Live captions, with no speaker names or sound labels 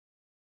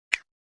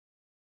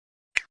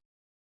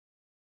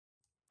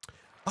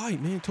All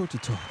right, man, Torture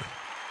Talk.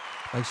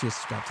 Like, share,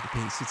 subscribe to the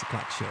page. 6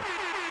 o'clock show.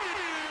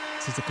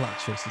 6 o'clock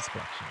show, 6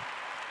 o'clock show.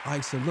 All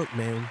right, so look,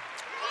 man.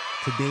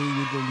 Today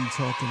we're going to be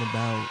talking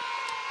about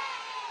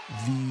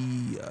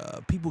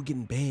the people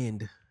getting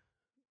banned.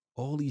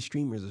 All these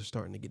streamers are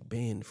starting to get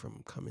banned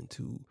from coming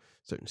to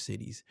certain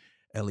cities,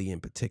 LA in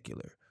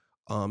particular.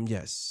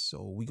 Yes,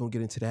 so we're going to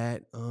get into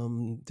that.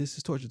 This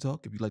is Torture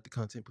Talk. If you like the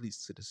content, please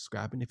consider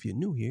subscribing. If you're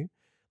new here,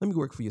 let me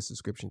work for your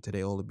subscription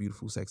today. All the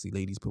beautiful, sexy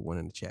ladies, put one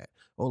in the chat.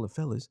 All the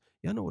fellas,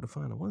 y'all know where to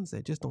find the ones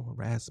that just don't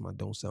harass them. I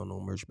don't sell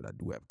no merch, but I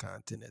do have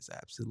content that's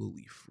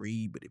absolutely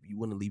free. But if you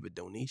want to leave a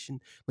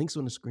donation, links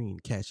on the screen.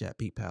 Cash App,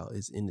 PayPal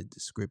is in the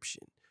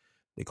description.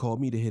 They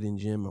called me the Hidden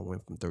Gem. I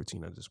went from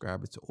 1,300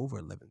 subscribers to over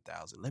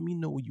 11,000. Let me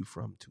know where you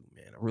from too,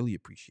 man. I really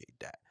appreciate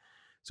that.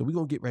 So we're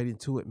going to get right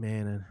into it,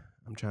 man. And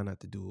I'm trying not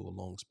to do a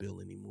long spill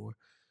anymore.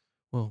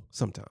 Well,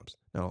 sometimes,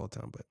 not all the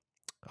time, but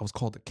I was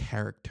called a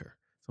character.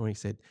 Somebody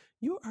said,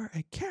 "You are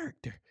a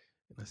character."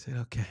 And I said,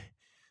 okay.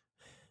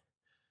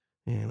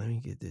 Man, let me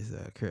get this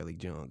curly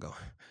John going.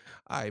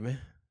 All right, man.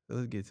 So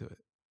let's get to it.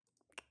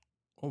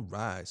 All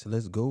right, so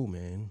let's go,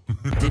 man.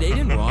 Did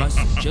Aiden Ross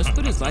just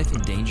put his life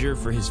in danger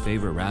for his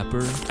favorite rapper?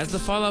 As the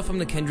fallout from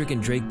the Kendrick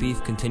and Drake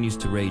beef continues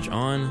to rage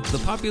on,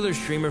 the popular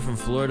streamer from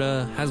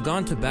Florida has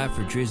gone to bat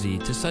for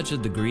Drizzy to such a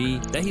degree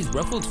that he's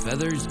ruffled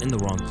feathers in the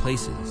wrong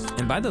places.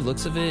 And by the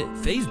looks of it,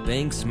 FaZe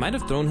Banks might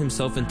have thrown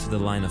himself into the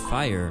line of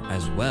fire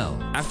as well.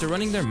 After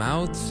running their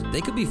mouths, they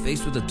could be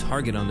faced with a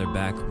target on their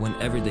back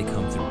whenever they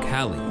come through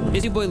Cali.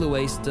 It's your boy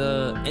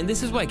Luesta, and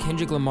this is why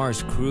Kendrick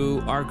Lamar's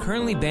crew are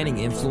currently banning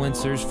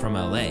influencers from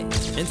LA.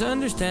 And to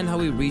understand how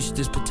we reached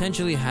this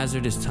potentially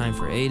hazardous time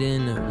for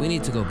Aiden, we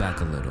need to go back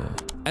a little.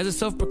 As a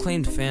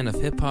self-proclaimed fan of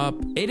hip-hop,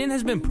 Aiden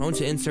has been prone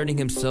to inserting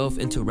himself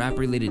into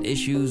rap-related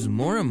issues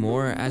more and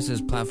more as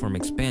his platform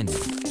expanded.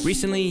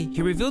 Recently,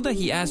 he revealed that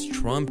he asked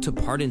Trump to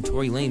pardon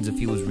Tory Lanez if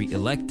he was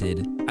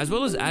re-elected, as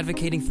well as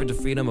advocating for the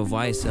freedom of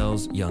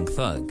YSL's Young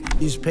Thug.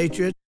 He's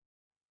patriot.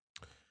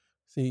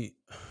 See,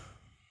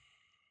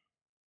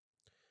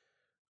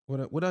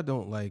 what I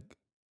don't like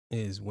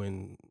is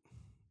when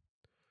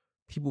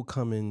people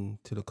come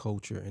into the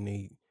culture and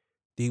they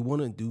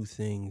want to do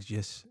things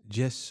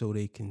just so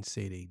they can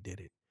say they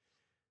did it.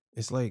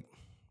 It's like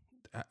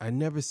I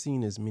never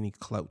seen as many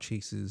clout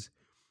chasers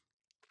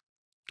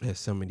as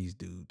some of these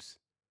dudes.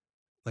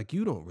 Like,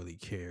 you don't really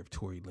care if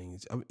Tory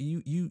Lanez. I mean,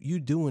 you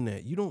doing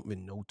that. You don't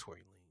even know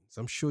Tory Lanez.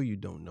 I'm sure you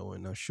don't know,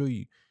 and I'm sure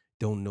you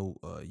don't know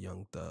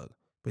Young Thug.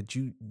 But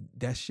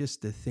that's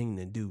just the thing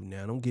to do.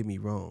 Now, don't get me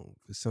wrong.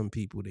 For some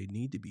people, they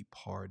need to be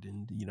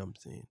pardoned. You know what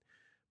I'm saying?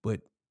 But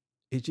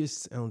it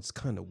just sounds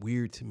kind of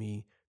weird to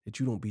me that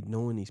you don't be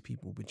knowing these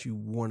people, but you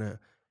want to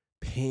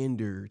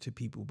pander to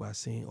people by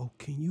saying, "Oh,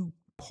 can you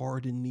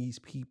pardon these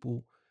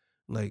people?"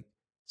 Like,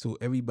 so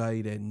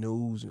everybody that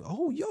knows,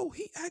 "Oh, yo,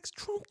 he asked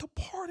Trump to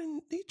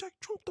pardon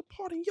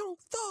Young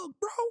Thug,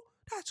 bro.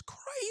 That's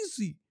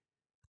crazy.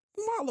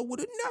 Marla would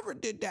have never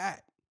did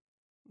that."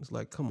 It's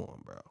like, come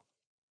on, bro.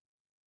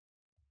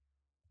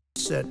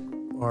 Set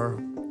are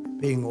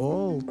being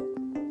all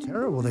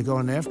terrible. They're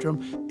going after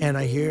him. And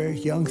I hear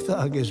Young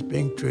Thug is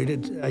being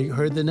treated. I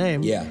heard the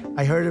name. Yeah.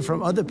 I heard it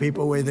from other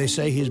people where they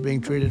say he's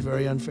being treated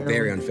very unfairly.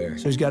 Very unfair.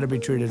 So he's got to be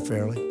treated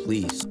fairly.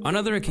 Please. On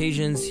other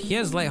occasions, he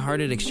has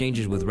lighthearted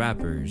exchanges with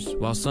rappers,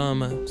 while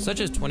some,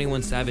 such as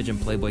 21 Savage and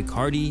Playboi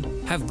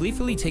Carti, have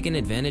gleefully taken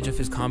advantage of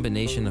his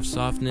combination of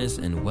softness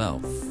and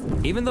wealth.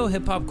 Even though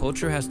hip-hop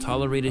culture has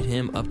tolerated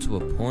him up to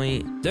a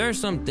point, there are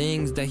some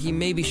things that he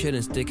maybe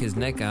shouldn't stick his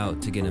neck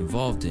out to get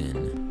involved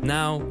in.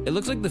 Now, it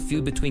looks like the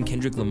feud between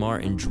Kendrick Lamar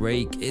and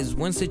Drake is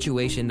one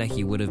situation that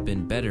he would have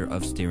been better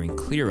of steering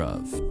clear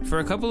of. For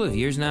a couple of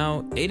years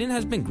now, Aiden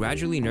has been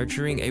gradually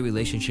nurturing a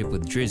relationship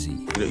with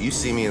Drizzy. You know, you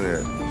see me in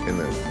the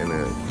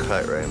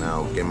cut right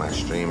now, getting my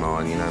stream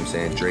on, you know what I'm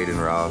saying?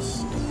 Drayden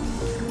Ross,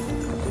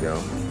 you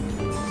know.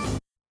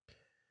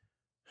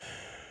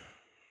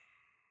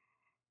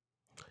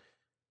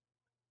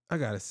 I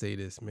gotta say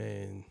this,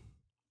 man.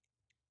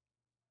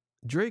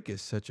 Drake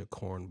is such a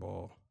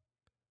cornball.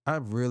 I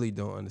really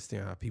don't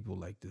understand how people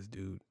like this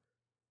dude.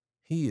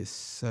 He is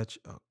such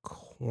a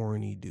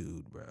corny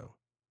dude, bro.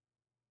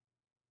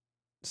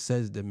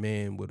 Says the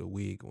man with a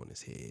wig on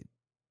his head.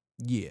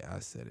 Yeah, I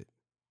said it.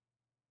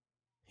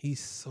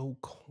 He's so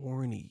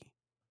corny.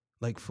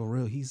 Like, for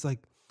real. He's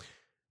like,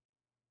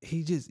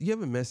 you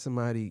ever met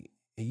somebody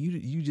and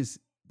you just,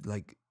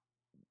 like,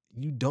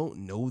 you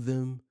don't know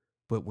them,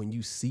 but when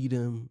you see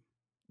them,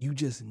 you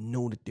just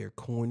know that they're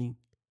corny?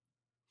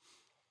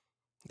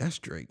 That's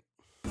Drake.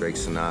 Drake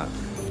Sinat.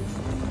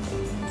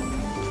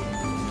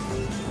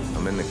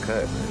 I'm in the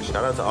cut, man.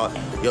 Shout out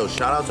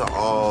to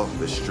all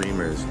the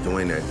streamers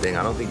doing their thing.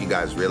 I don't think you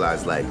guys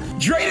realize, like,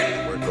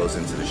 Drayden! Work goes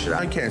into the shit.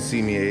 I can't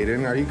see me,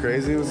 Aiden. Are you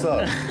crazy? What's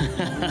up?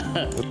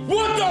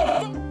 What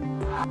the?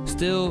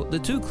 Still, the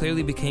two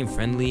clearly became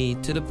friendly,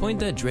 to the point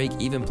that Drake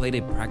even played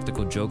a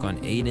practical joke on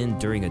Aiden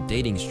during a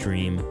dating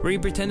stream, where he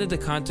pretended the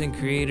content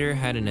creator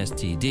had an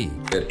STD.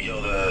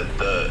 Yo,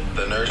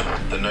 the nurse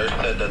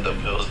said that the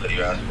pills that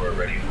you asked for are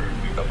ready for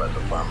pick up at the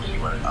pharmacy.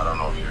 I don't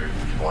know if you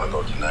want to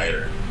go tonight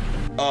or.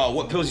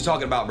 What pills you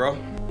talking about, bro?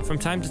 From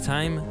time to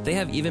time, they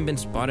have even been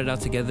spotted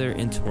out together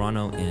in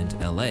Toronto and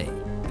LA.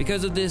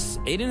 Because of this,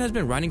 Aiden has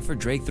been riding for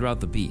Drake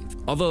throughout the beef,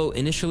 although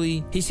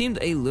initially, he seemed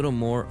a little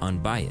more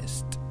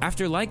unbiased.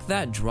 After Like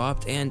That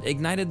dropped and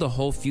ignited the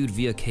whole feud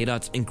via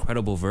K-Dot's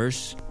incredible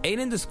verse,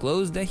 Aiden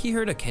disclosed that he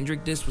heard a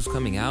Kendrick diss was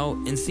coming out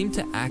and seemed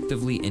to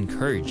actively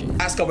encourage it.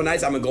 Last couple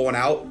nights I've been going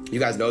out.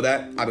 You guys know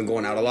that. I've been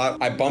going out a lot.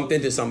 I bumped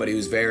into somebody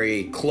who's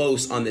very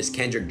close on this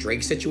Kendrick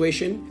Drake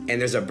situation, and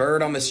there's a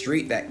bird on the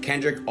street that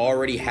Kendrick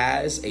already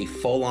has a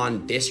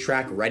full-on diss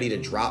track ready to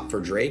drop for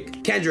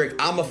Drake. Kendrick,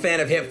 I'm a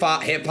fan of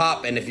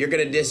hip-hop, and if you're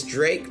gonna diss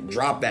Drake,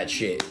 drop that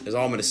shit. Is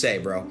all I'm gonna say,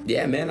 bro.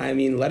 Yeah, man, I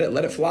mean, let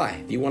it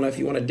fly. If you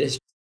wanna diss.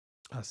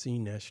 I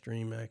seen that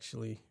stream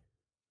actually.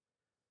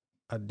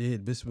 I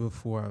did. This was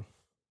before I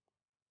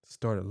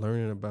started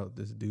learning about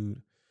this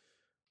dude.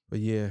 But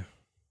yeah.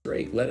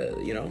 Drake, let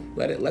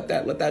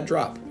that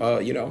drop.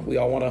 We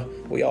all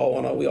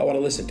wanna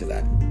listen to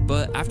that.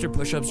 But after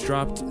push-ups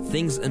dropped,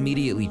 things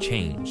immediately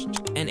changed.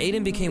 And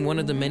Aiden became one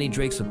of the many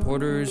Drake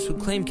supporters who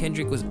claimed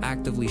Kendrick was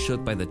actively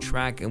shook by the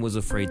track and was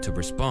afraid to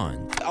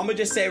respond. I'm gonna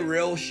just say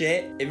real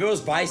shit. If it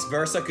was vice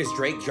versa, because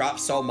Drake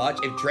dropped so much,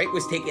 if Drake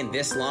was taking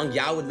this long,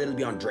 y'all would literally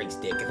be on Drake's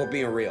dick, if we're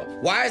being real.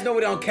 Why is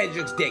nobody on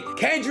Kendrick's dick?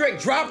 Kendrick,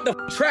 drop the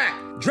track.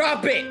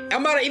 Drop it.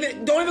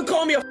 Don't even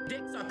call me a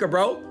dick sucker,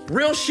 bro.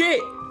 Real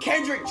shit.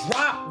 Kendrick,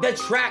 drop the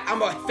track.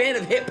 I'm a fan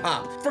of hip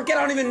hop. Forget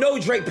I don't even know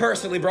Drake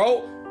personally,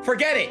 bro.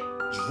 Forget it.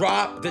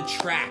 Drop the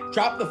track.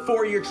 Drop the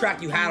 4-year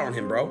track you had on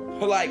him, bro.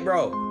 Like,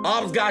 bro,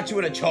 Ob's got you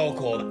in a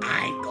chokehold.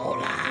 I ain't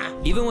gonna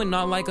lie. Even when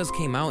Not Like Us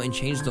came out and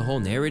changed the whole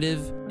narrative,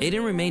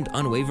 Aiden remained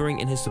unwavering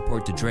in his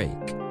support to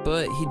Drake.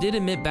 But he did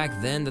admit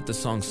back then that the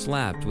song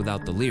slapped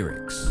without the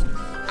lyrics.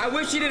 I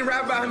wish he didn't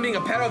rap about him being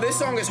a pedo. This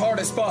song is hard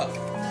as fuck.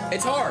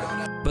 It's hard.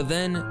 But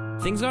then,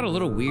 things got a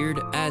little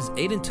weird as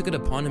Aiden took it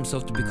upon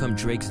himself to become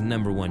Drake's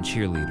 #1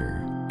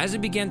 cheerleader. As he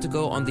began to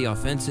go on the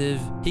offensive,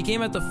 he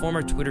came at the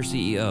former Twitter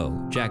CEO,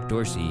 Jack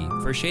Dorsey,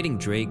 for shading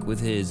Drake with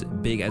his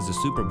big as a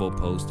Super Bowl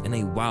post in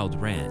a wild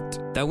rant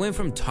that went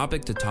from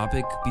topic to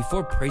topic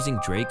before praising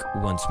Drake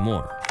once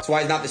more. That's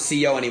why he's not the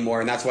CEO anymore,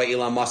 and that's why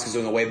Elon Musk is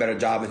doing a way better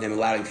job than him,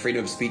 allowing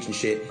freedom of speech and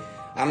shit.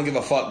 I don't give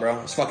a fuck, bro.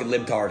 It's fucking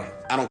libtard.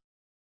 I don't.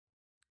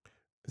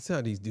 That's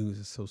how these dudes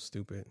are so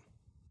stupid.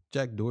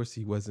 Jack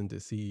Dorsey wasn't the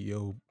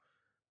CEO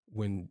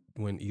when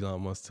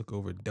Elon Musk took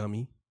over,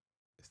 dummy.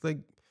 It's like,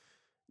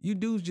 you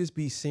dudes just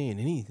be saying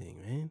anything,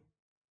 man.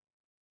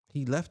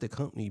 He left the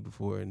company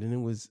before, and then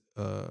it was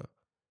I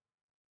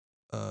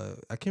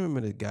can't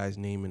remember the guy's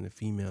name and the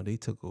female. They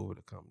took over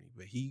the company,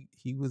 but he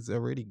was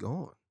already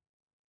gone.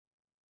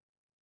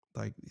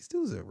 Like, these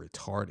dudes are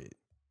retarded.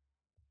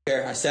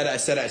 I said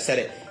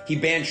it. He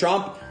banned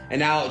Trump,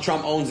 and now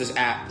Trump owns this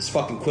app, this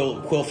fucking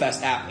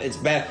Quillfest app. It's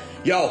bad.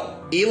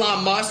 Yo,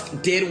 Elon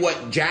Musk did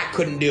what Jack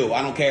couldn't do.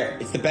 I don't care.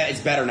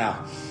 It's better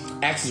now.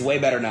 X is way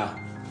better now.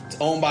 It's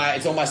owned by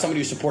somebody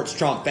who supports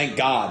Trump. Thank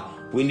God.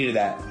 We needed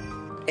that.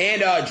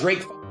 And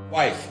Drake's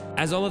wife.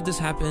 As all of this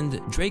happened,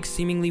 Drake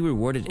seemingly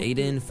rewarded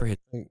Aiden for his...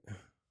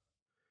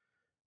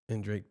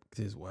 And Drake,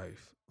 his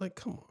wife. Like,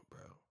 come on,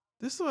 bro.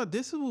 This is what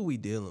we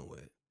dealing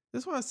with.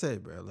 That's why I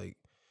said, bro, like,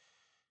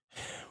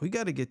 we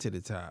got to get to the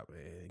top,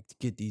 man.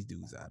 Get these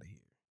dudes out of here.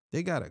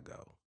 They got to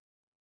go.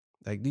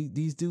 Like,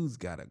 these dudes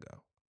got to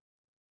go.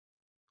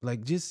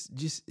 Like, just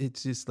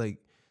it's just like,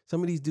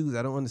 some of these dudes,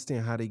 I don't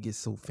understand how they get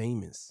so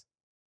famous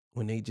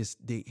when they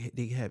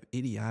have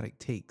idiotic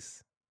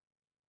takes.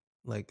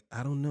 Like,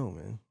 I don't know,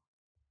 man.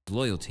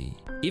 Loyalty,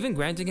 even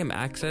granting him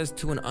access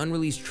to an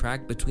unreleased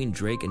track between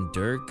Drake and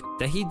Dirk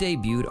that he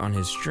debuted on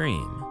his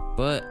stream.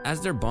 But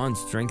as their bond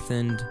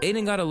strengthened,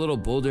 Aiden got a little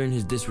bolder in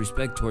his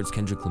disrespect towards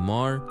Kendrick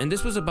Lamar, and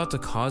this was about to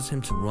cause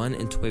him to run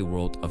into a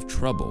world of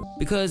trouble.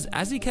 Because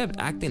as he kept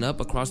acting up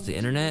across the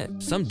internet,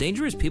 some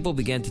dangerous people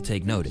began to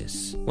take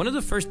notice. One of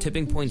the first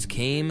tipping points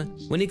came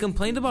when he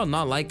complained about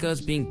Not Like Us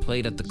being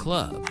played at the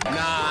club. Nah,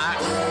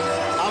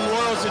 I'm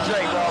loyal to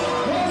Drake, bro.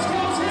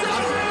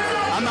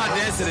 I'm not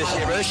dancing to this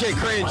shit, bro. This shit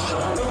cringe.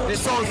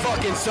 This song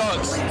fucking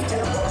sucks.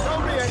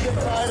 Don't be a dick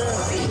rider.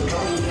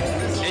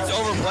 It's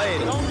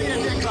overplayed. Don't be a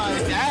dick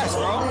rider. It's ass,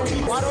 bro.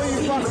 Why don't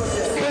you fuck with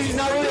it? Because he's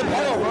not really a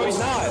pedo, bro. He's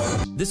not.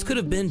 This could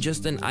have been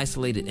just an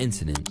isolated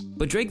incident,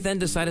 but Drake then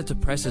decided to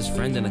press his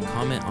friend in a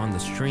comment on the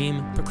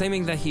stream,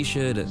 proclaiming that he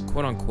should,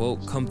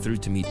 quote-unquote, come through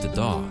to meet the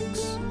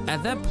dogs.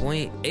 At that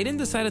point, Aiden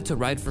decided to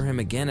ride for him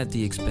again at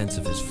the expense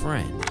of his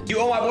friend. You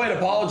owe my boy an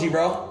apology,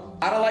 bro.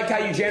 I don't like how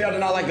you jammed out to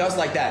Not Like Us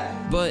like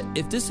that. But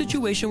if this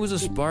situation was a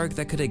spark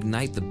that could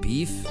ignite the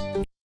beef...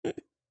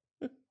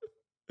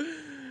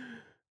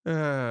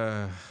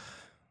 I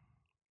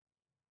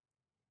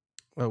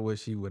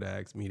wish he would have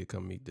asked me to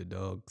come meet the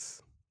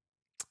dogs.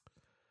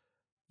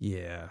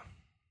 Yeah.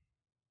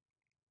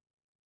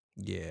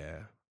 You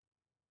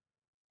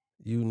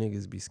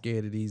niggas be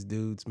scared of these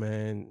dudes,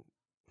 man.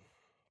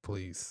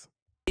 Please.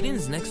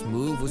 Aiden's next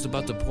move was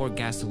about to pour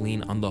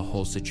gasoline on the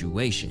whole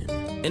situation.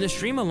 In a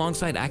stream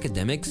alongside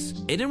academics,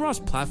 Aiden Ross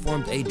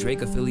platformed a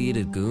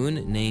Drake-affiliated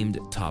goon named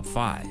Top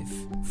 5.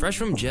 Fresh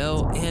from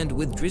jail and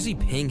with Drizzy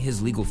paying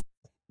his legal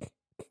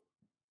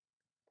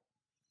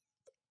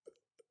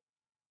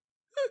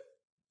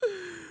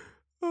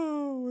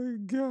Oh my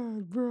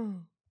God, bro.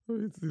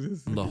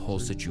 the whole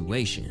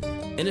situation.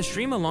 In a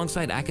stream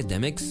alongside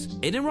academics,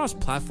 Aiden Ross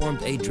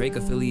platformed a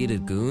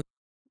Drake-affiliated goon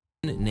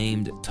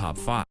named Top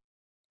 5.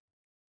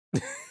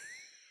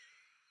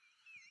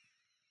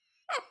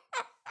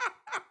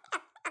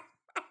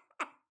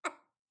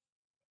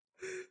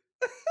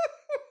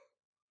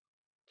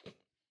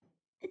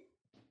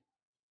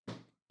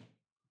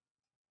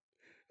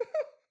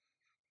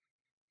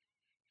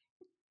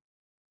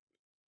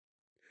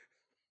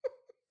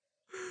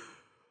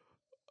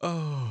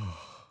 Oh.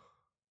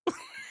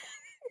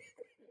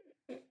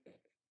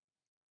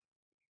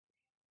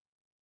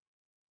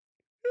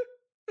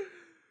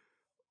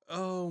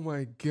 Oh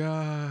my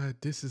God,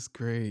 this is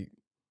great.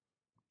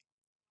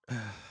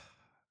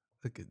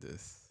 Look at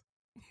this.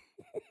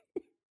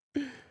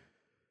 Look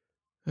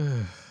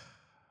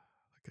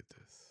at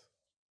this.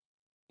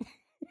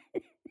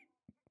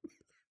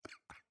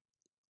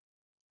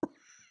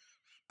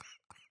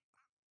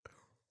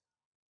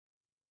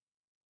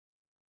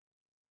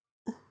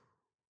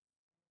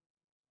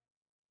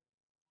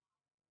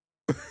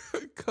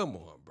 Come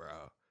on,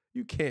 bro.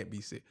 You can't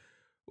be sick.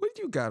 What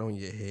you got on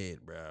your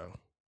head, bro?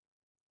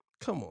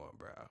 Come on,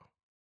 bro.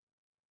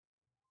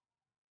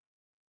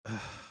 Man, bro,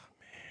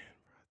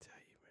 I tell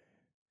you,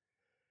 man.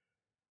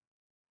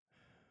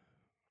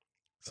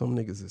 Some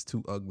niggas is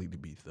too ugly to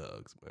be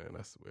thugs, man.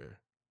 I swear.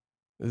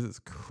 This is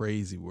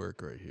crazy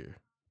work right here.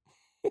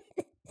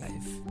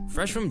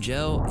 Fresh from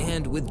jail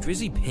and with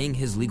Drizzy paying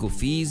his legal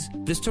fees,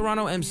 this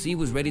Toronto MC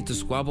was ready to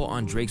squabble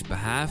on Drake's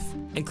behalf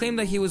and claimed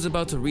that he was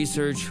about to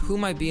research who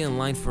might be in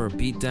line for a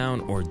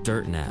beatdown or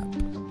dirt nap.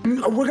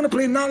 We're gonna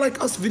play Not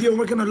Like Us video.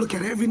 We're gonna look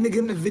at every nigga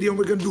in the video.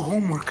 We're gonna do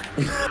homework.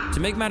 To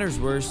make matters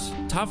worse,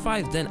 Top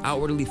 5 then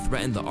outwardly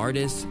threatened the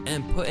artist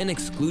and put an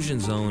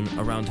exclusion zone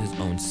around his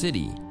own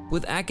city,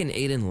 with Ak and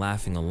Aiden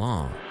laughing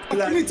along.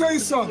 Let me tell you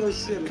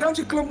something.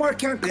 Kendrick Lamar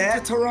can't come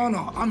to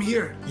Toronto. I'm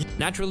here.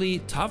 Naturally,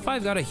 Top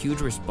 5 got a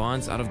huge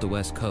response out of the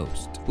West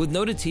Coast, with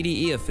noted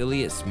TDE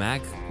affiliate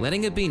Smack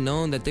letting it be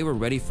known that they were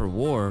ready for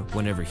war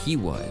whenever he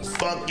was.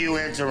 Fuck you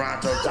in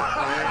Toronto, Top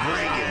 5.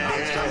 Bring it,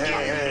 bitch. Come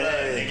get your blood,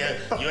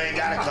 nigga. You ain't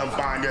gotta come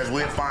find us.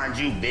 We'll find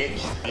you,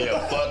 bitch.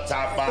 Yeah, fuck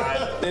Top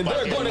 5. And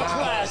they're going to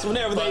class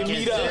whenever they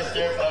meet up.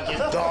 Sister, fucking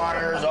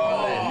daughters,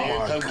 all that,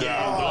 nigga. Come get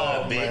your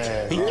blood,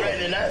 bitch. He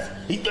threatening us.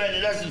 He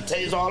threatening us to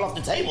take us all off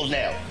the tables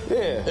now.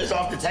 Yeah. It's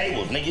off the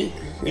tables, nigga.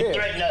 He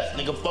threatening us,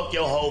 nigga. Fuck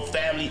your whole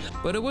family.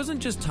 But it wasn't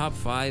just Top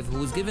 5 who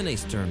was given a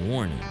stern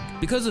warning.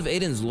 Because of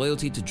Aiden's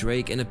loyalty to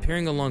Drake and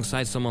appearing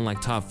alongside someone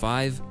like Top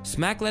 5,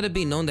 Smack let it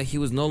be known that he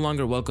was no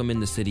longer welcome in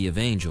the City of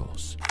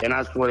Angels. And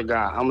I swear to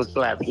God, I'm gonna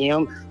slap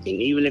him, and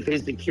even if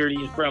his security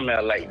is from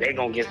LA, they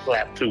gonna get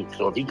slapped too.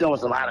 So if he comes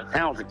with some out of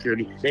town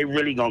security, they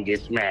really gonna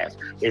get smashed.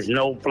 It's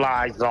no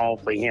fly zone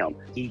for him.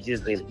 He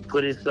just has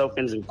put himself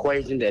in an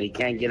equation that he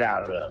can't get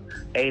out of.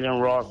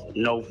 Aiden Ross,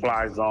 no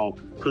fly zone.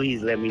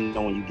 Please let me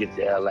know when you get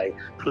to LA,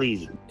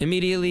 please.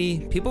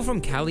 Immediately, people from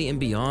Cali and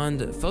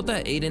beyond felt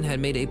that Aiden had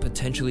made a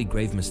potentially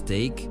grave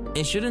mistake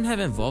and shouldn't have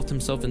involved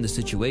himself in the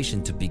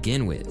situation to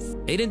begin with.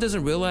 Aiden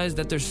doesn't realize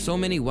that there's so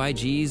many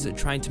YGs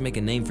trying to make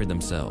a name for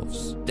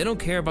themselves. They don't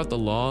care about the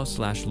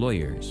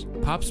law/lawyers.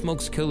 Pop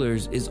Smoke's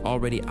Killers is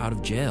already out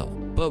of jail.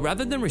 But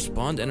rather than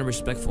respond in a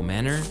respectful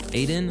manner,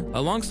 Aiden,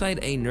 alongside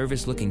a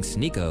nervous-looking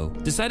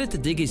Sneeko, decided to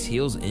dig his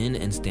heels in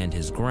and stand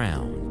his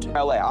ground.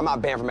 LA, I'm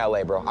not banned from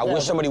LA, bro. I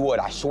wish somebody would.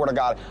 I swear to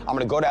God, I'm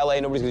gonna go to LA,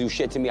 nobody's gonna do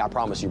shit to me, I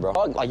promise you, bro.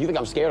 Like, you think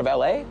I'm scared of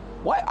LA?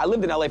 What? I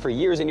lived in LA for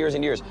years and years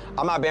and years.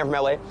 I'm not banned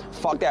from LA.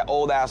 Fuck that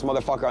old-ass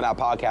motherfucker on that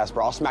podcast,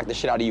 bro. I'll smack the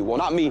shit out of you. Well,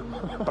 not me,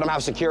 but I'm gonna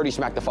have security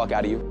smack the fuck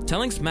out of you.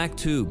 Telling Smack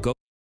to go...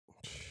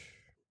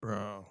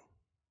 Bro.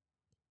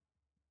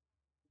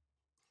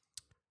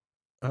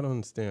 I don't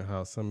understand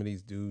how some of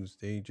these dudes,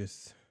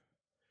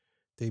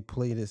 they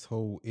play this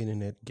whole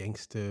internet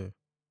gangster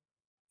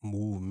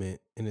movement,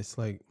 and it's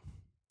like,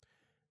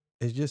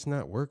 it's just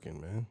not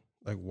working, man.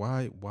 Like,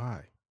 why?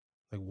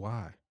 Like,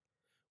 why?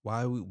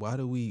 Why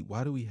do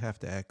we have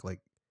to act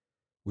like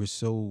we're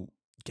so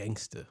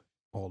gangster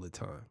all the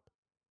time?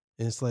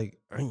 And it's like,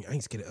 I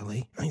ain't scared of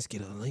LA. I ain't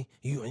scared of LA.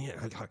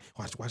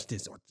 Watch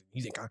this.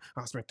 You think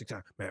I'll smack the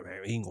guy? Man,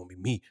 it ain't gonna be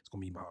me. It's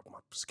gonna be my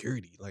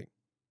security. Like,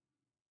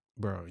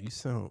 bro, you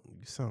sound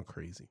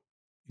crazy.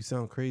 You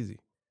sound crazy.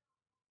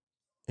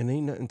 And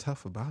ain't nothing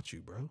tough about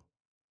you, bro.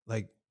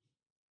 Like,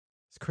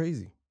 it's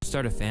crazy.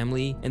 Start a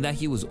family and that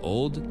he was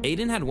old,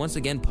 Aiden had once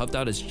again puffed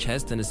out his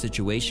chest in a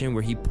situation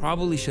where he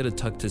probably should have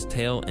tucked his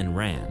tail and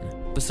ran.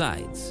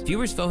 Besides,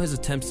 viewers felt his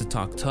attempts to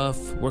talk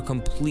tough were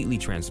completely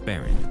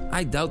transparent.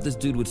 I doubt this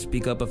dude would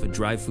speak up if a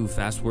drive-thru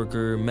fast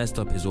worker messed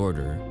up his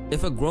order.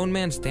 If a grown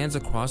man stands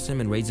across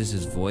him and raises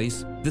his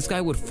voice, this guy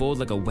would fold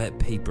like a wet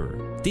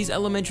paper. These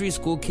elementary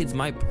school kids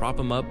might prop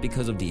him up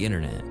because of the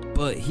internet,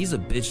 but he's a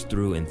bitch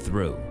through and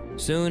through.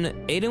 Soon,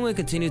 Aiden would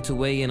continue to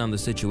weigh in on the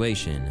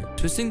situation,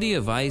 twisting the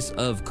advice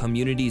of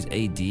Community's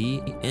AD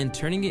and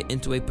turning it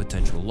into a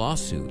potential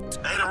lawsuit.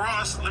 Hey,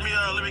 Ross, let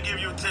me give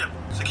you a tip.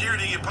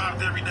 Security get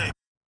popped every day.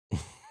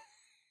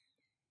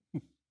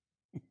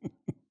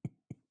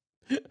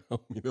 I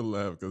don't mean to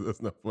laugh because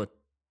that's not funny.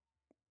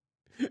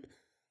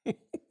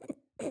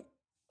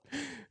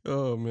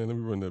 Oh man, let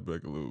me run that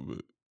back a little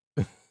bit.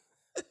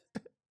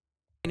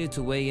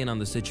 To weigh in on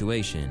the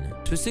situation,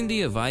 twisting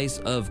the advice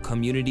of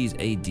Community's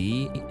AD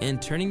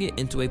and turning it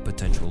into a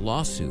potential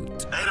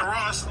lawsuit. Hey,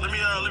 Ross, let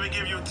me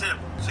give you a tip.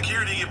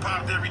 Security get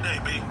popped every day,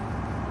 B.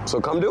 So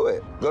come do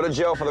it. Go to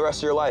jail for the rest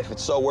of your life.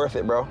 It's so worth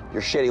it, bro.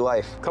 Your shitty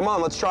life. Come on,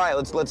 let's try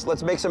it.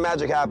 Let's make some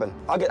magic happen.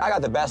 I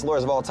got the best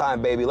lawyers of all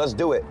time, baby. Let's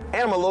do it. And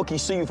I'm gonna low-key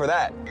sue you for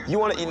that.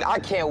 I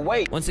can't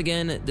wait. Once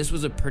again, this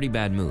was a pretty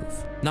bad move.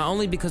 Not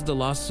only because the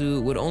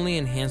lawsuit would only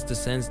enhance the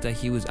sense that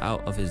he was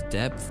out of his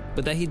depth,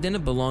 but that he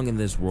didn't belong in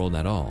this world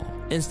at all.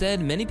 Instead,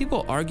 many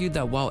people argued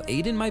that while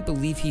Aiden might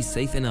believe he's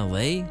safe in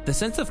LA, the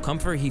sense of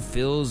comfort he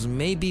feels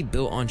may be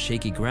built on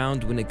shaky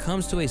ground when it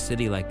comes to a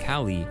city like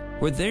Cali,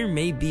 where there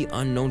may be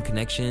unknown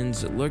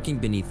connections lurking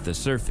beneath the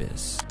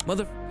surface.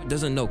 Motherfucker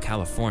doesn't know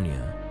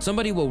California.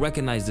 Somebody will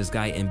recognize this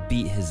guy and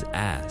beat his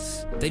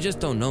ass. They just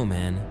don't know,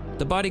 man.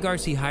 The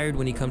bodyguards he hired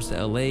when he comes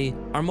to LA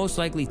are most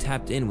likely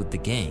tapped in with the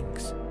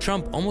gangs.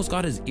 Trump almost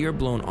got his ear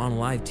blown on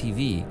live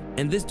TV,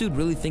 and this dude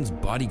really thinks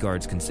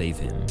bodyguards can save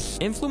him.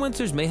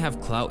 Influencers may have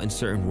clout in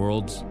certain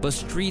worlds, but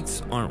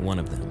streets aren't one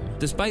of them.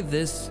 Despite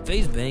this,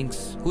 FaZe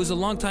Banks, who is a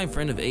longtime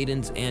friend of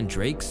Aiden's and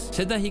Drake's,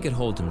 said that he could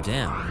hold him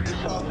down. You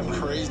saw some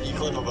crazy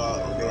clip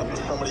about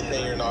somebody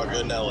saying you're not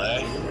good in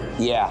LA.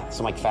 Yeah,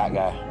 some like fat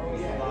guy.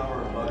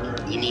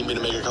 You need me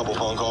to make a couple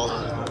phone calls?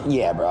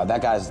 Yeah, bro,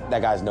 that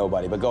guy's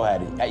nobody, but go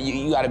ahead.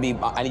 You gotta be,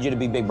 I need you to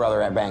be big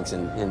brother at Banks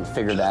and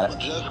figure that out.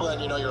 Just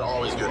letting you know you're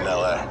always good in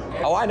LA.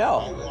 Oh, I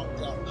know.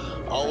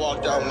 I'll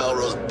walk down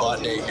Melrose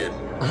butt naked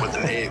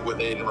with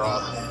Aiden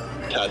Ross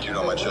tattooed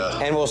on my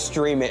chest. And we'll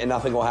stream it and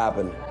nothing will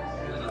happen.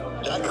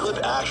 That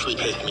clip actually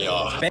pissed me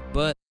off.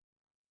 But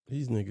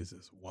these niggas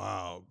is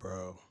wild,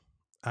 bro.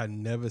 I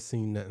never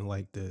seen nothing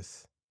like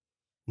this.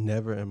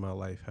 Never in my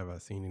life have I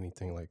seen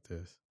anything like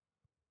this.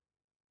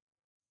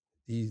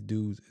 These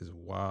dudes is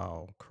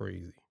wild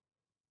crazy.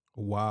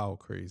 Wild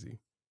crazy.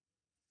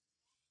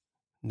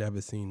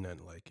 Never seen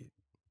nothing like it.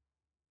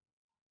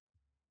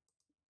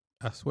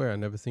 I swear I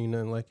never seen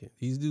nothing like it.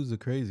 These dudes are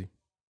crazy.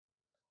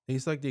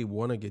 It's like they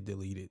want to get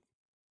deleted.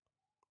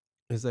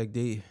 It's like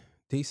they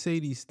say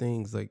these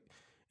things like,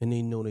 and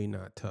they know they're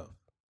not tough.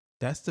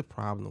 That's the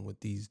problem with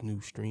these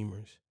new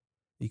streamers,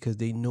 because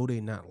they know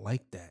they're not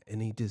like that,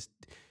 and they just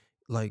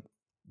like,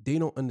 they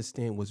don't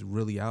understand what's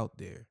really out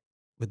there,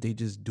 but they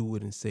just do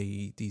it and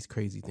say these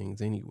crazy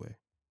things anyway.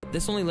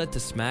 this only led to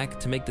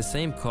Smack to make the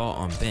same call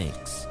on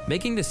Banks,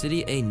 making the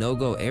city a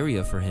no-go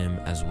area for him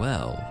as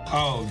well.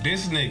 Oh,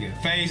 this nigga,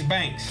 FaZe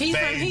Banks. He's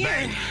from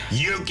here.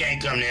 You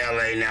can't come to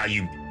LA now,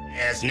 you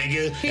ass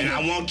nigga. And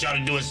I want y'all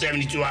to do a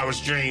 72-hour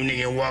stream,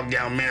 nigga, and walk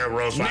down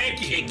Melrose so I can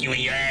kick you in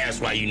your ass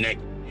while you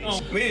naked. Oh,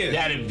 man.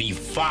 That'd be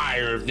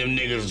fire if them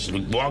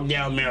niggas walk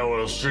down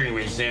Melrose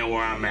streaming saying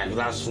where I'm at. Cause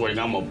I swear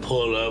I'm gonna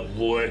pull up,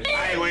 boy.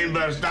 I ain't gonna even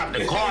better stop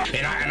the car.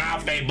 And I'll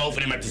fade both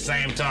of them at the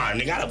same time.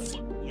 Nigga, I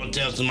gonna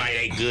tell somebody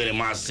they good in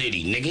my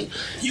city, nigga.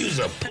 You's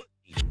a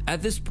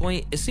At this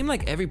point, it seemed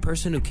like every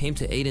person who came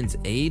to Aiden's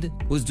aid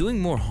was doing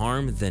more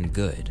harm than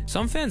good.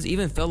 Some fans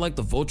even felt like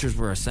the vultures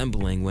were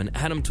assembling when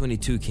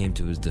Adam22 came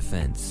to his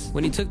defense,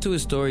 when he took to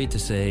his story to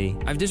say,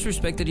 "I've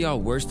disrespected y'all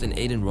worse than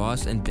Aiden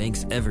Ross and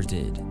Banks ever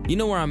did. You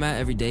know where I'm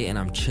at every day and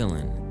I'm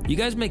chillin'. You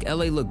guys make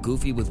LA look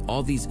goofy with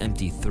all these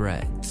empty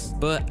threats."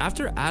 But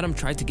after Adam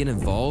tried to get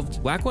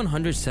involved, Wack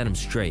 100 set him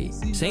straight,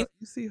 saying,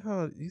 You see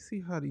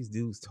how these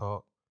dudes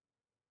talk?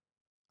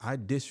 I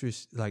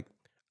disrespect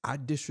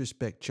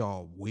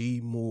y'all way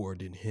more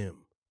than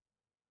him.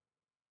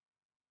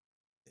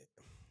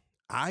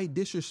 I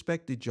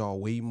disrespected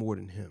y'all way more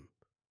than him.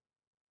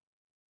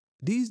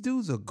 These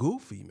dudes are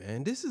goofy,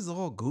 man. This is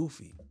all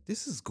goofy.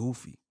 This is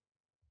goofy.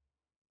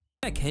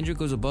 that Kendrick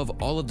was above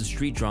all of the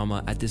street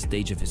drama at this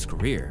stage of his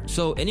career.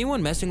 So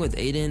anyone messing with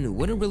Aiden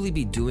wouldn't really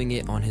be doing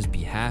it on his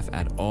behalf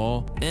at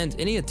all, and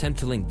any attempt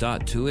to link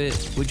Dot to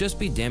it would just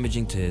be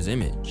damaging to his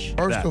image.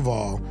 First of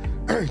all,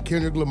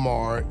 Kendrick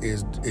Lamar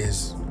is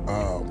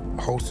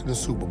hosting the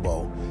Super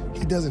Bowl.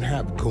 He doesn't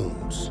have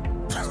goons.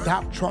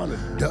 Stop trying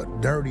to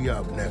dirty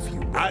up, nephew.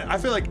 I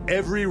feel like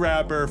every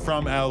rapper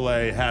from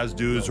LA has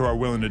dudes who are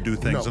willing to do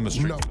things on the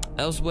street.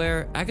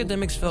 Elsewhere,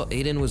 academics felt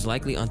Aiden was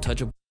likely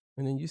untouchable.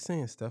 And then you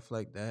saying stuff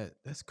like that.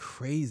 That's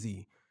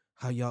crazy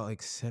how y'all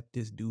accept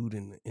this dude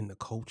in the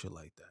culture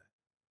like that.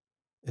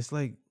 It's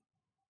like,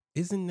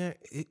 isn't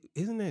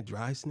that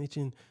dry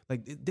snitching?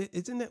 Like,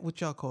 isn't that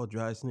what y'all call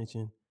dry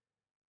snitching?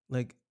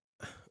 Like,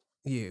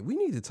 Yeah, we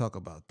need to talk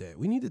about that.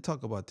 We need to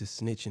talk about this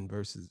snitching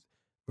versus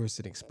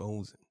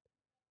exposing.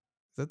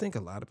 'Cause I think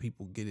a lot of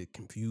people get it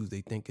confused.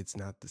 They think it's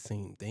not the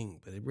same thing,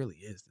 but it really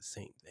is the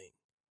same thing.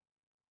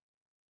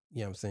 You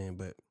know what I'm saying?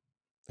 But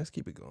let's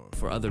keep it going.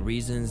 For other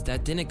reasons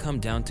that didn't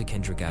come down to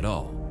Kendrick at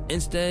all.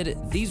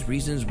 Instead, these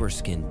reasons were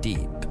skin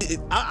deep.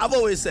 I've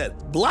always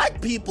said, black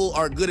people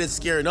are good at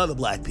scaring other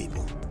black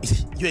people.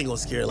 You ain't gonna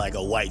scare like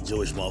a white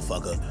Jewish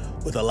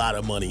motherfucker with a lot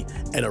of money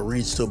and a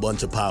reach to a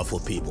bunch of powerful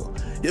people.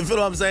 You feel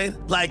what I'm saying?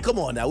 Like, come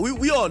on now,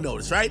 we all know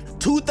this, right?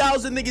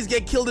 2,000 niggas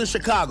get killed in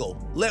Chicago.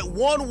 Let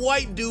one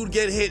white dude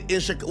get hit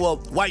in Chicago. Well,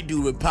 white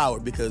dude with power,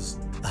 because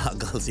I'll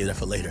go see that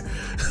for later.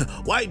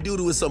 White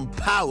dude with some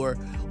power,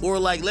 or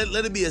like let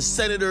it be a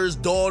senator's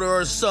daughter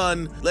or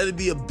son, let it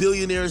be a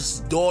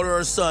billionaire's daughter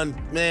or son.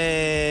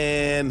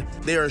 Man,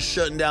 they are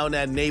shutting down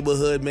that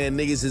neighborhood, man.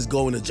 Niggas is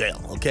going to jail,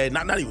 okay?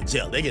 Not even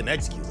jail, they getting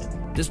executed.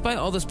 Despite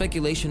all the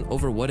speculation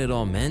over what it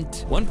all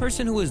meant, one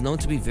person who is known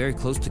to be very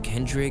close to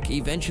Kendrick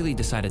eventually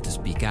decided to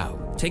speak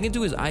out. Taken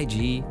to his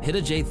IG,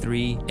 Hida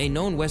J3, a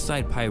known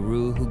Westside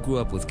Pyru who grew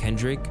up with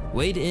Kendrick,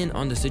 weighed in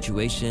on the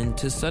situation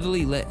to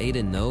subtly let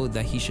Aiden know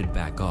that he should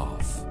back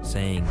off,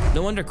 saying,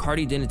 "No wonder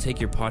Cardi didn't take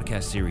your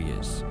podcast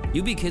serious.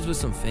 You be kids with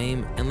some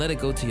fame and let it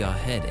go to y'all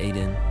head,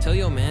 Aiden. Tell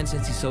your man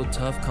since he's so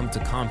tough come to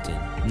Compton,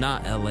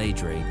 not LA,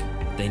 Drake.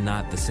 They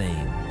not the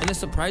same." In a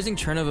surprising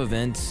turn of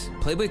events,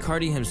 Playboy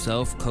Cardi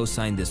himself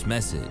co-signed this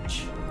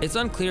message. It's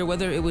unclear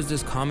whether it was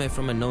this comment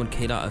from a known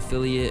K-Dot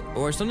affiliate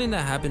or something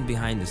that happened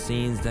behind the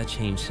scenes that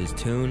changed his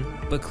tune,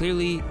 but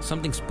clearly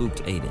something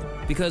spooked Aiden.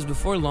 Because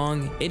before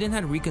long, Aiden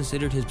had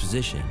reconsidered his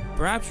position,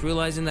 perhaps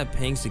realizing that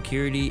paying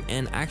security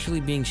and actually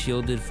being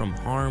shielded from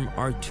harm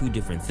are two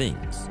different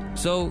things.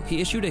 So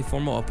he issued a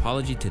formal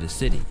apology to the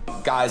city.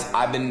 Guys,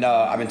 I've been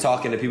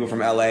talking to people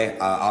from LA.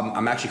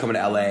 I'm actually coming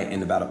to LA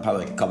in about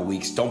probably like a couple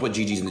weeks. Don't put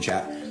GG's in the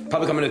chat.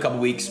 Probably coming in a couple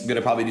weeks.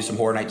 Gonna probably do some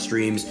horror night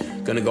streams.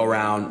 Gonna go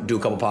around, do a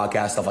couple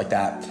podcasts, stuff like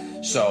that.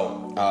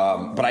 So,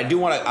 but I do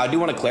want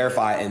to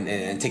clarify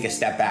and take a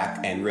step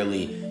back and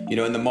really, you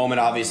know, in the moment,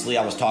 obviously,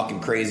 I was talking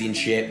crazy and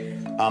shit.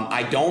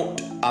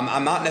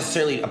 I'm not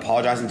necessarily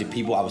apologizing to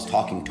people I was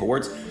talking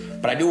towards,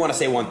 but I do want to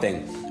say one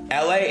thing.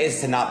 LA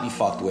is to not be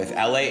fucked with.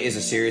 LA is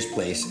a serious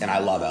place, and I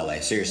love LA.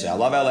 Seriously, I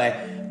love LA.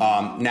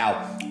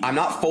 Now, I'm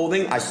not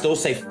folding. I still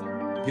say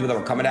people that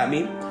were coming at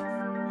me.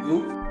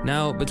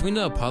 Now, between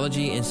the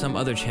apology and some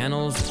other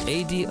channels,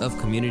 AD of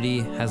Community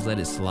has let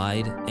it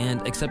slide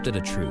and accepted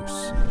a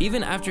truce,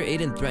 even after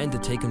Aiden threatened to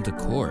take him to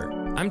court.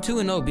 I'm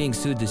 2-0 being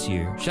sued this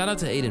year. Shout out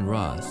to Aiden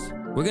Ross.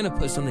 We're gonna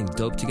put something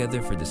dope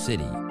together for the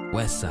city,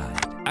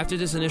 Westside. After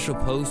this initial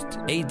post,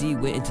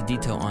 AD went into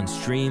detail on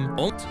stream,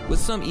 with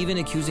some even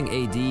accusing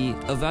AD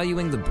of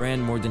valuing the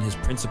brand more than his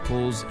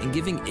principles and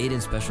giving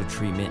Aiden special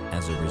treatment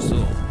as a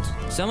result.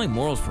 Selling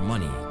morals for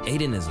money,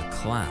 Aiden is a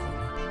clown.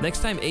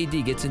 Next time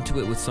AD gets into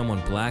it with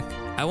someone black,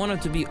 I want him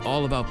to be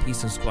all about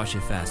peace and squash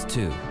it fast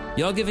too.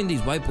 Y'all giving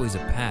these white boys a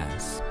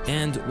pass,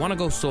 and wanna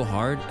go so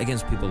hard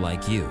against people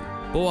like you.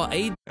 But while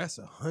AD— That's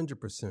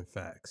 100%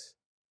 facts.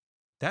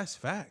 That's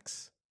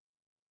facts.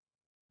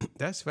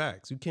 That's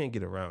facts. You can't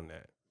get around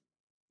that.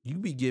 Y'all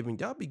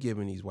be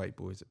giving these white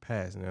boys a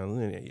pass. Now,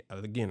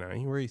 again, I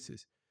ain't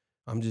racist.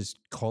 I'm just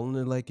calling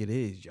it like it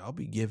is. Y'all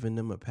be giving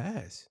them a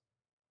pass.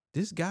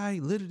 This guy,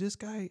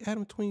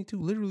 Adam 22,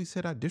 literally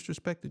said I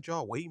disrespected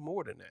y'all way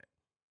more than that.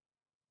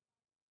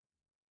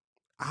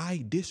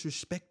 I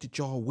disrespected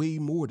y'all way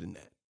more than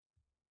that.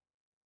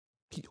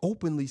 He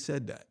openly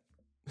said that.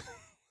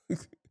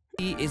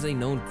 He is a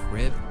known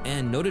Crip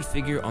and noted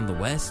figure on the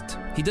West.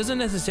 He doesn't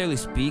necessarily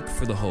speak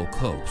for the whole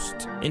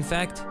coast. In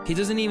fact, he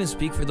doesn't even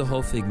speak for the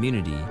whole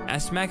Figmunity,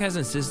 as Smack has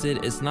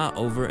insisted it's not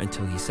over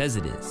until he says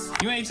it is.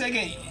 You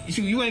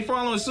ain't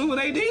following suit with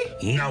AD?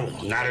 No,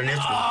 not on this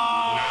one.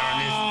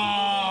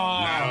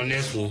 Not on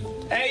this one.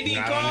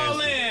 AD,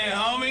 call in,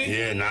 homie.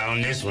 Yeah, not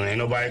on this one. Ain't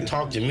nobody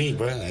talk to me,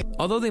 bro.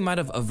 Although they might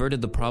have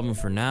averted the problem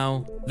for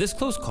now, this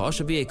close call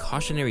should be a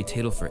cautionary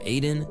tale for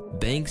Aiden,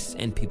 Banks,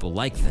 and people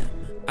like them.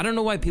 I don't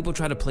know why people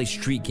try to play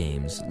street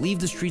games. Leave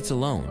the streets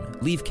alone.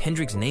 Leave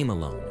Kendrick's name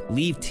alone.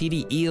 Leave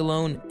TDE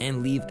alone,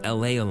 and leave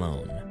LA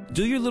alone.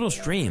 Do your little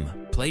stream,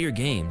 play your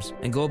games,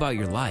 and go about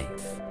your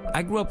life.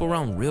 I grew up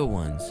around real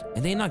ones,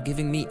 and they're not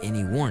giving me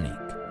any warning.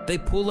 They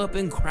pull up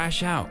and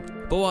crash out.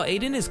 But while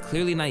Aiden is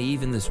clearly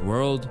naive in this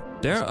world,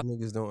 there are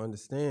niggas don't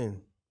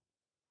understand.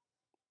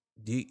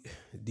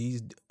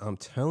 These I'm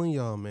telling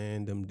y'all,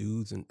 man, them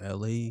dudes in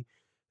LA,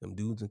 them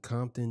dudes in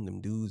Compton, them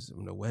dudes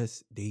from the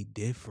West, they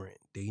different.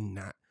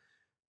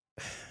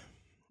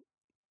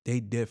 They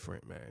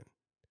different, man.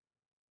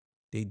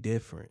 They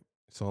different.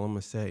 That's all I'm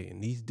gonna say.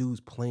 And these dudes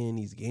playing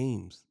these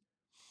games,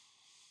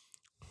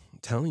 I'm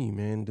telling you,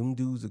 man, them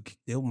dudes,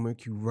 they'll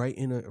make you right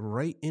in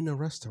a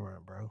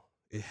restaurant, bro.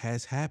 It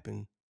has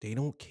happened. They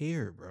don't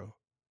care, bro.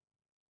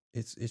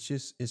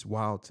 It's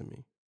wild to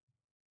me.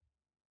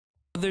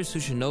 Others who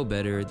should know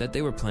better that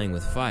they were playing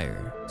with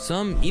fire.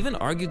 Some even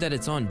argued that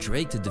it's on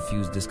Drake to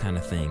defuse this kind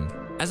of thing.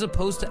 as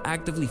opposed to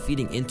actively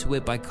feeding into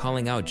it by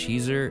calling out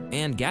Cheezer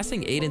and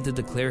gassing Aiden to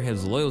declare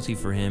his loyalty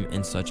for him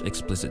in such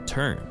explicit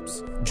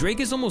terms. Drake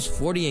is almost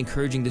 40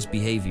 encouraging this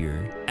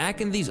behavior.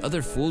 Ack and these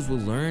other fools will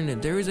learn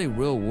that there is a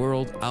real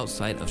world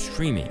outside of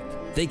streaming.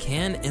 They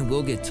can and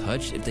will get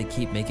touched if they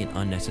keep making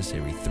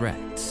unnecessary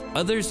threats.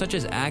 Others, such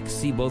as Ack,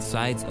 see both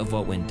sides of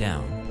what went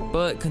down,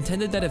 but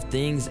contended that if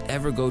things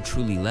ever go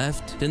truly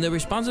left, then the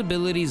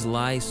responsibilities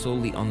lie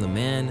solely on the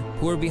man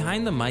who are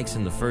behind the mics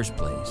in the first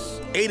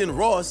place. Aiden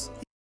Ross.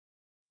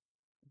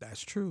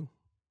 That's true.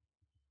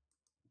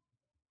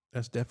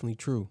 That's definitely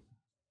true.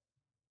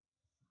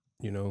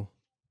 You know,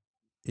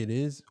 it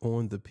is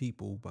on the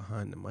people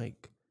behind the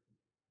mic.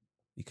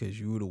 Because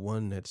you were the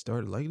one that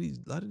started. Like a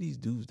lot of these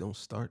dudes don't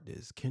start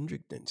this.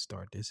 Kendrick didn't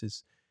start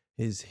this.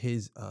 His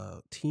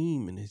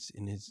team and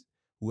his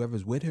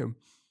whoever's with him,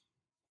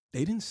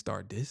 they didn't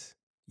start this.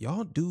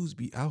 Y'all dudes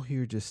be out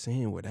here just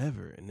saying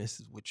whatever, and this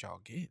is what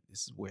y'all get.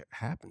 This is what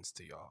happens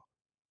to y'all.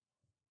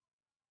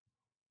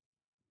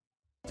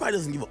 Probably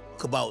doesn't give a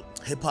fuck about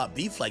hip-hop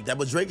beef like that,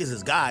 but Drake is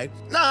his guy.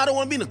 Nah, I don't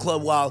want to be in the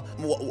club while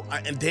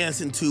and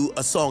dancing to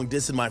a song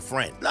dissing my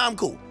friend. Nah, I'm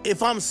cool.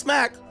 If I'm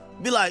smacked,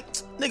 be like,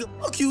 nigga,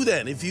 fuck you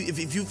then. If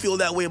you feel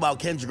that way about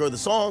Kendrick or the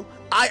song,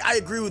 I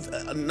agree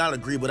with, not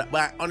agree, but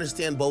I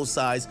understand both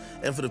sides.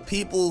 And for the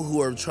people who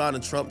are trying to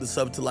trump this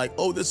up to like,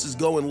 oh, this is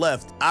going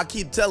left, I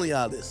keep telling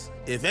y'all this.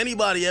 If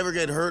anybody ever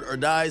get hurt or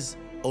dies,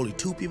 only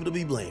two people to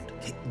be blamed,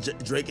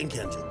 Drake and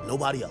Kendrick,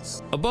 nobody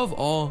else. Above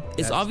all,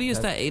 it's obvious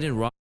that Aiden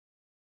Ross.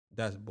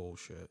 That's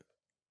bullshit.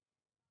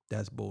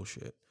 That's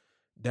bullshit.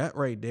 That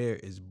right there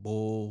is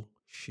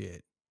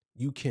bullshit.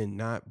 You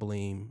cannot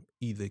blame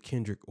either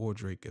Kendrick or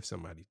Drake if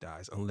somebody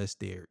dies unless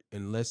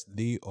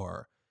they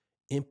are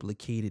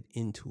implicated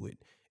into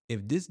it.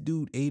 If this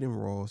dude Aiden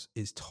Ross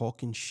is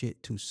talking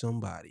shit to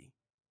somebody,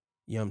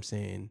 you know what I'm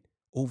saying,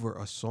 over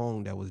a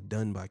song that was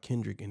done by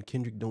Kendrick and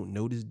Kendrick don't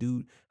know this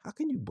dude, how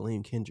can you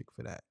blame Kendrick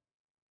for that?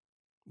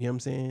 You know what I'm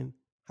saying?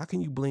 How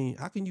can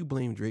you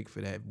blame Drake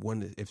for that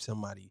one if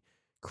somebody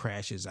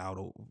crashes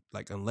out,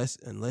 like unless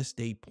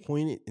they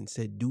pointed and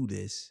said do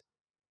this?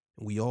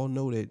 We all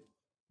know that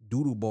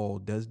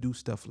Doodleball does do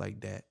stuff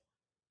like that,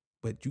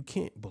 but you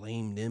can't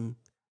blame them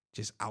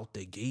just out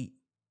the gate.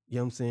 You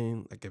know what I'm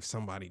saying? Like if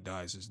somebody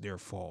dies, it's their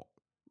fault.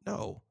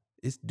 No,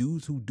 it's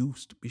dudes who do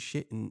stupid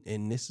shit,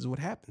 and this is what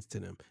happens to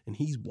them. And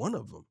he's one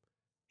of them.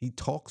 He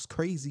talks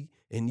crazy,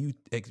 and you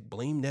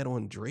blame that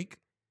on Drake.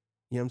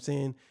 You know what I'm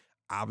saying?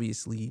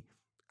 Obviously,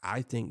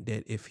 I think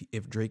that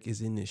if Drake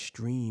is in this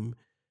stream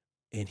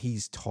and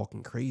he's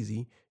talking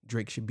crazy,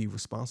 Drake should be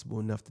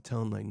responsible enough to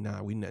tell him like,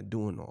 nah, we're not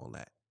doing all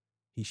that.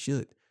 He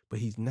should, but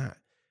he's not.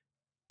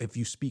 If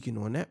you speaking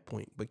on that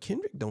point, but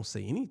Kendrick don't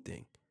say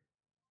anything.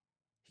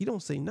 He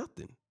don't say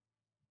nothing.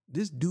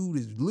 This dude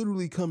is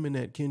literally coming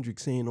at Kendrick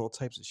saying all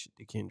types of shit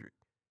to Kendrick.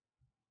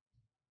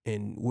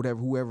 And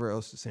whoever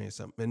else is saying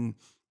something.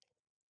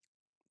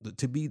 And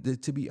to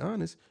be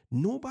honest,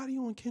 nobody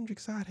on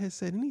Kendrick's side has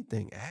said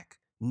anything, Ack.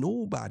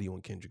 Nobody on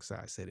Kendrick's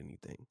side said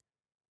anything.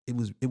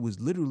 It was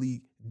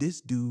literally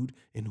this dude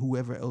and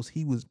whoever else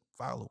he was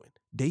following.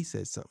 They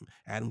said something.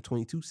 Adam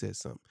 22 said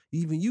something.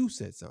 Even you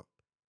said something.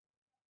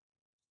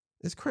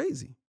 It's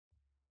crazy.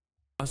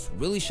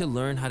 Really should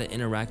learn how to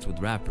interact with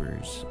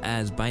rappers,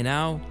 as by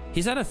now,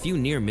 he's had a few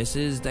near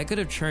misses that could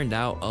have turned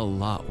out a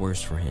lot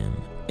worse for him.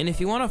 And if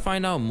you want to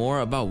find out more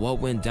about what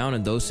went down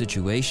in those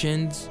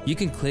situations, you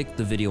can click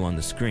the video on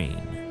the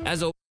screen.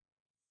 All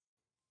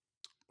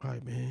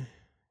right, man.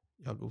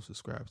 Y'all go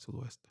subscribe to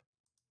West.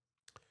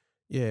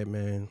 Yeah,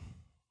 man.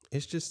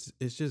 It's just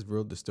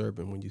real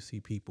disturbing when you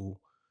see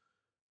people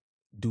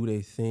do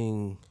their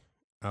thing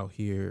out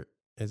here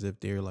as if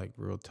they're like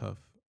real tough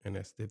and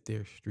as if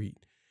they're street.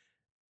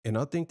 And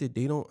I think that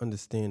they don't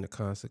understand the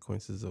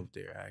consequences of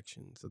their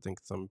actions. I think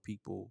some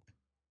people,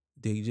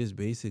 they just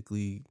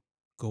basically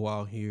go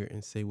out here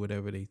and say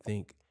whatever they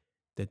think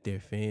that their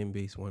fan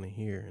base want to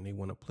hear, and they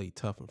want to play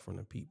tough in front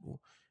of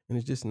people. And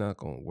it's just not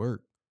going to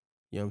work.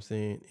 You know what I'm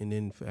saying? And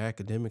then for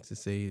academics to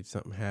say if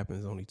something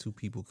happens, only two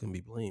people can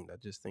be blamed. I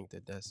just think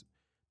that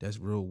that's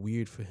real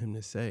weird for him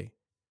to say,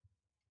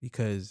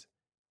 because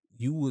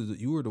you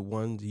were the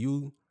ones,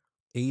 you,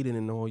 Aiden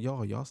and all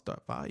y'all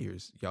start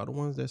fires. Y'all the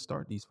ones that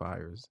start these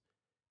fires.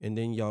 And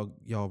then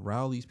y'all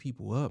rile these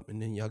people up,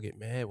 and then y'all get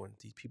mad when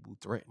these people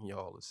threaten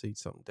y'all or say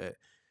something that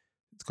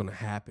it's gonna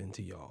happen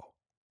to y'all.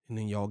 And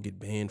then y'all get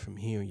banned from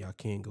here and y'all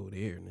can't go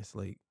there. And it's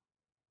like,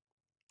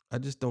 I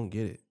just don't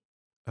get it.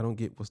 I don't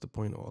get what's the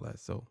point of all that.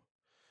 So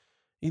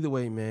either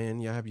way,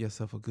 man, y'all have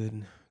yourself a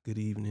good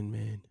evening,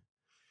 man.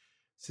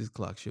 6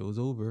 o'clock show is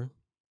over.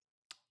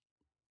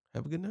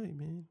 Have a good night,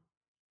 man.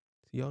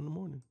 See y'all in the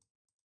morning.